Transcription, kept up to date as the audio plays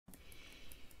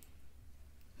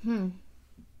So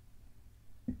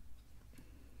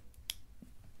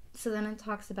then it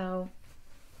talks about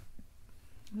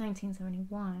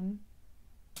 1971.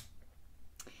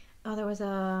 Oh, there was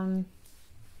a...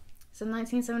 So in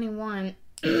 1971,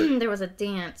 there was a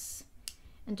dance.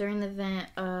 And during the event,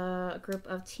 a group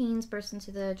of teens burst into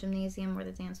the gymnasium where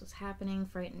the dance was happening,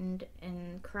 frightened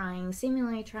and crying,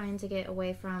 seemingly trying to get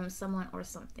away from someone or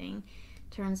something.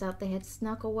 Turns out they had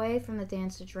snuck away from the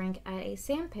dance to drink at a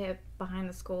sand pit behind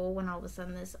the school when all of a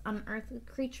sudden this unearthly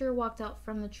creature walked out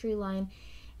from the tree line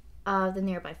of the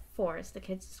nearby forest. The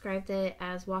kids described it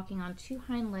as walking on two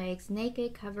hind legs,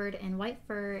 naked, covered in white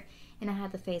fur, and it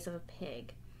had the face of a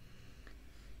pig.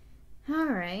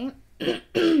 Alright.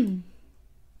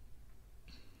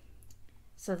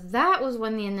 So that was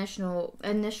when the initial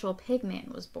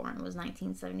Pigman was born, was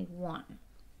 1971.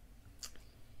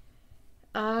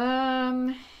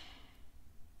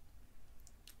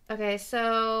 Okay,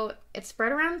 so it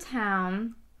spread around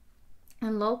town,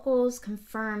 and locals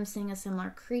confirmed seeing a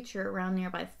similar creature around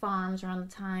nearby farms around the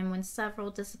time when several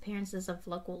disappearances of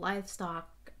local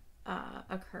livestock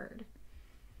occurred.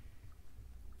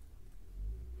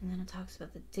 And then it talks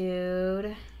about the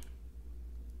dude.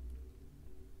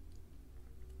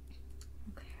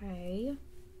 Okay.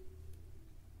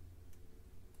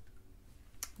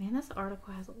 Man, this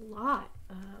article has a lot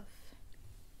of...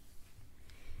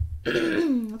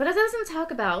 But it doesn't talk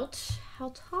about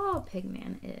how tall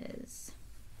Pigman is.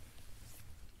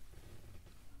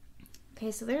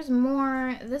 Okay, so there's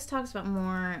more... This talks about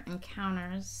more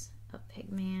encounters of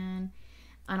Pigman.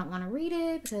 I don't want to read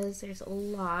it because there's a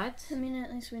lot. I mean,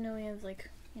 at least we know we have,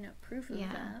 like, you know, proof of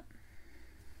that.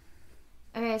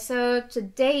 Okay, so to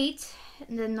date,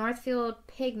 the Northfield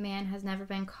Pigman has never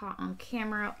been caught on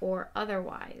camera or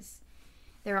otherwise.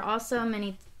 There are also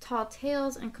many tall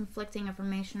tales and conflicting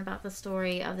information about the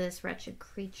story of this wretched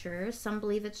creature. Some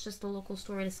believe it's just a local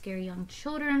story to scare young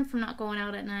children from not going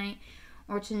out at night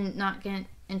or to not get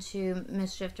into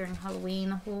mischief during Halloween.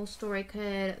 The whole story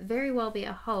could very well be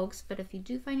a hoax, but if you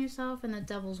do find yourself in the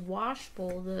Devil's Wash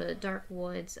Bowl, the dark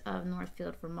woods of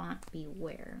Northfield, Vermont,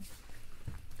 beware.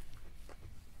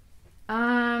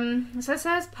 So it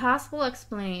says possible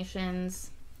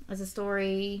explanations as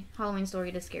a Halloween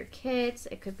story to scare kids.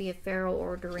 It could be a feral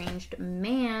or deranged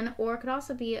man, or it could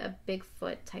also be a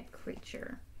Bigfoot type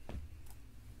creature.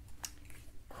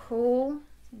 Cool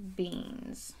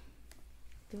beans.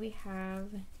 Do we have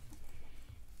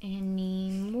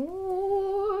any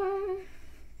more?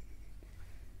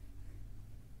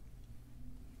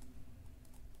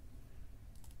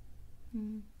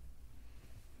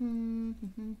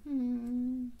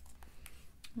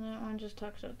 That one just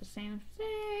talks about the same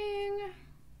thing.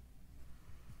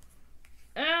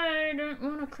 I don't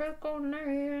want to click on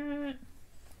that.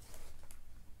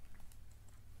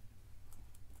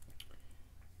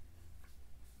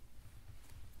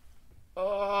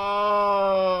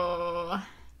 Oh,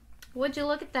 would you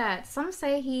look at that? Some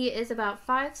say he is about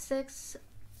 5'6",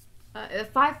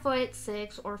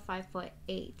 5'6" or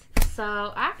 5'8".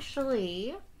 So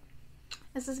actually,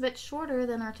 this is a bit shorter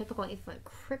than our typical 8-foot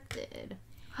cryptid.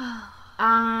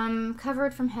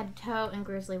 Covered from head to toe in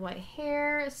grizzly white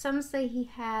hair. Some say he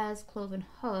has cloven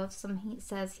hoofs. Some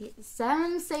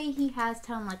say he has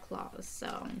talon-like claws.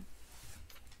 So,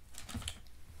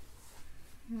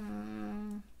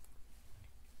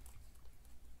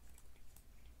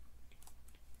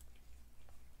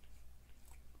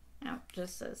 oh,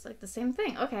 just says like the same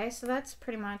thing. Okay, so that's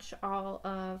pretty much all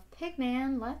of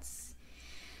Pigman. Let's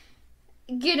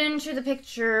get into the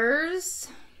pictures.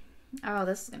 Oh,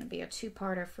 this is going to be a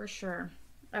two-parter for sure.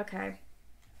 Okay.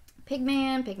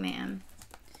 Pigman.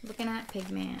 Looking at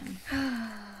Pigman.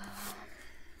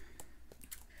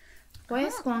 Why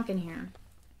is Squonk in here?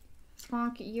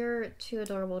 Squonk, you're too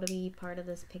adorable to be part of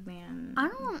this Pigman. I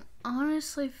don't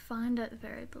honestly find it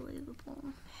very believable.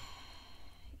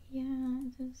 Yeah,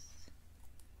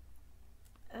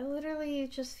 I literally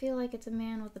just feel like it's a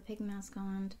man with a pig mask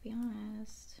on, to be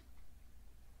honest.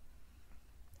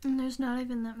 And there's not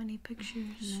even that many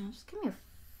pictures. No, just give me a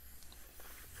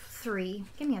 3.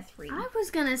 Give me a 3. I was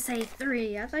gonna say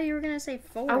 3. I thought you were gonna say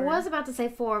 4. I was about to say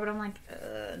 4, but I'm like,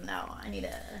 no, I need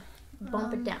to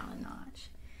bump it down a notch.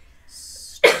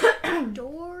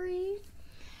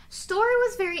 Story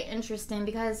was very interesting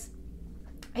because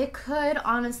it could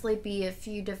honestly be a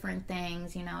few different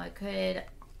things. You know, it could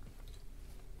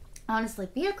honestly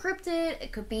be a cryptid.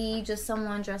 It could be just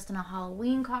someone dressed in a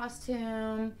Halloween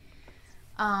costume.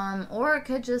 Or it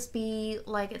could just be,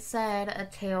 like it said, a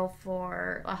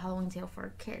Halloween tale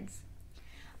for kids.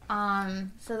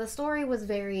 So the story was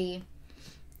very,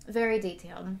 very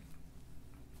detailed.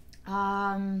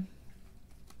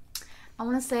 I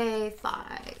want to say 5.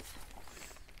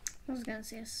 I was gonna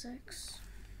say a 6.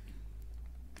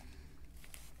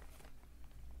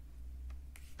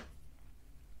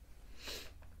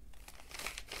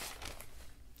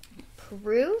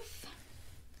 Proof?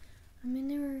 I mean,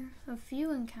 there were a few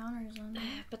encounters on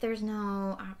it. But there's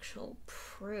no actual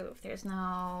proof. There's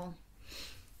no...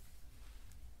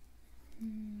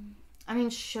 I mean,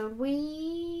 should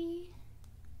we?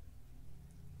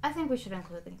 I think we should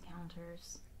include the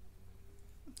encounters.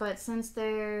 But since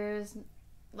there's,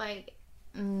 like,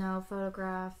 no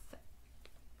photograph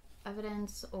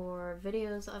evidence or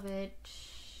videos of it,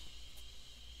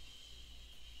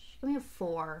 give me a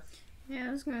 4. Yeah,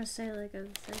 I was gonna say like a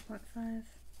 3.5.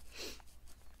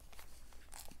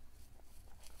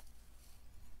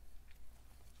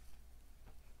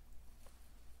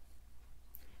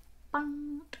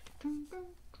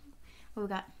 What we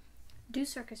got? Do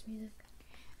circus music.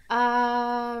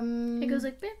 It It goes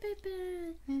like bit bit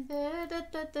bit.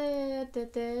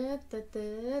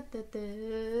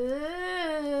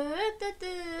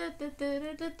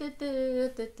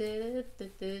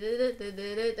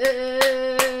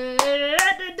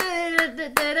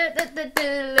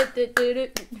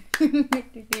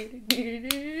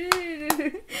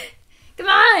 Come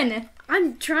on!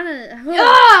 I'm trying to.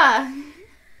 Ah!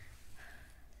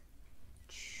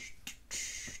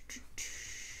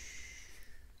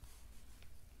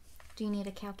 Do you need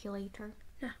a calculator?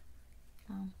 Yeah.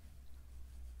 Oh.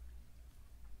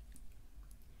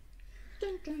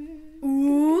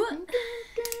 Ooh.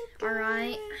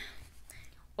 Alright.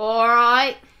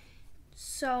 Alright.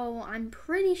 So I'm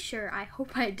pretty sure, I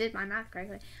hope I did my math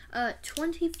correctly.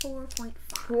 24.5.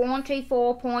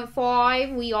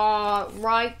 24.5. We are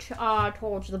right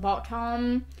towards the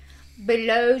bottom.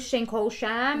 Below Sinkhole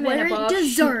Sam. Where and it above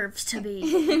deserves to be.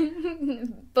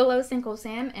 Below Sinkhole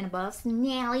Sam and above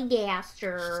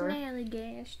Snallygaster.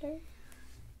 Snallygaster.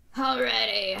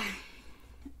 Alrighty.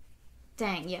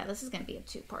 Dang, yeah, this is going to be a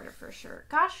 2-parter for sure.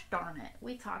 Gosh darn it.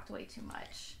 We talked way too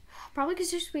much. Probably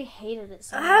because just we hated it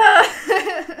so much.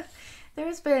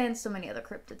 There's been so many other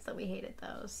cryptids that we hated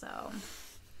though, so.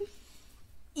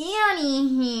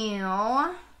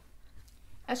 Anyhow.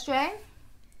 SJ,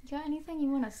 you got anything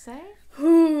you want to say?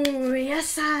 Ooh,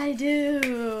 yes I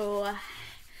do.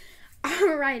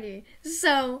 Alrighty.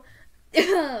 So,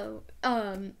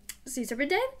 Caesar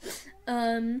Day.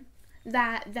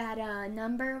 That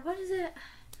number, what is it?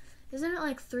 Isn't it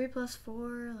like 3 plus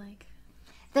 4? Like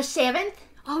The 7th?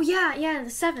 Oh yeah, the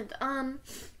 7th.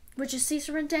 Which is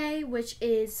Caesar Day, which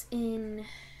is in.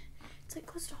 It's like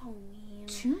close to Halloween.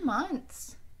 2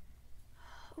 months.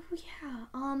 Oh yeah.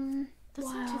 That's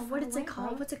not Wow. too far What is away, it called?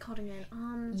 right? What's it called again?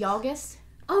 August?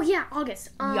 Oh yeah, August.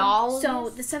 Y'all. So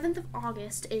the 7th of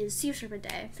August is Caesar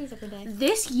Day. Caesar Day.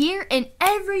 This year and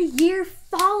every year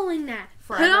following that,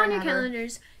 Forever put on and your ever.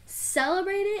 calendars,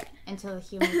 celebrate it. Until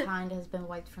humankind has been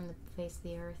wiped from the face of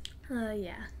the earth.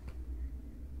 Yeah.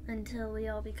 Until we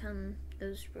all become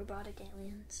those robotic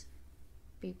aliens.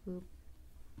 Beep boop.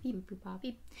 Beep boop bop.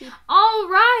 Beep, beep. All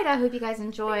right, I hope you guys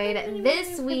enjoyed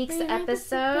this week's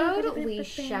episode. We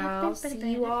shall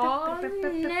see you all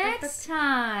next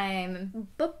time.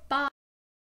 Bye-bye.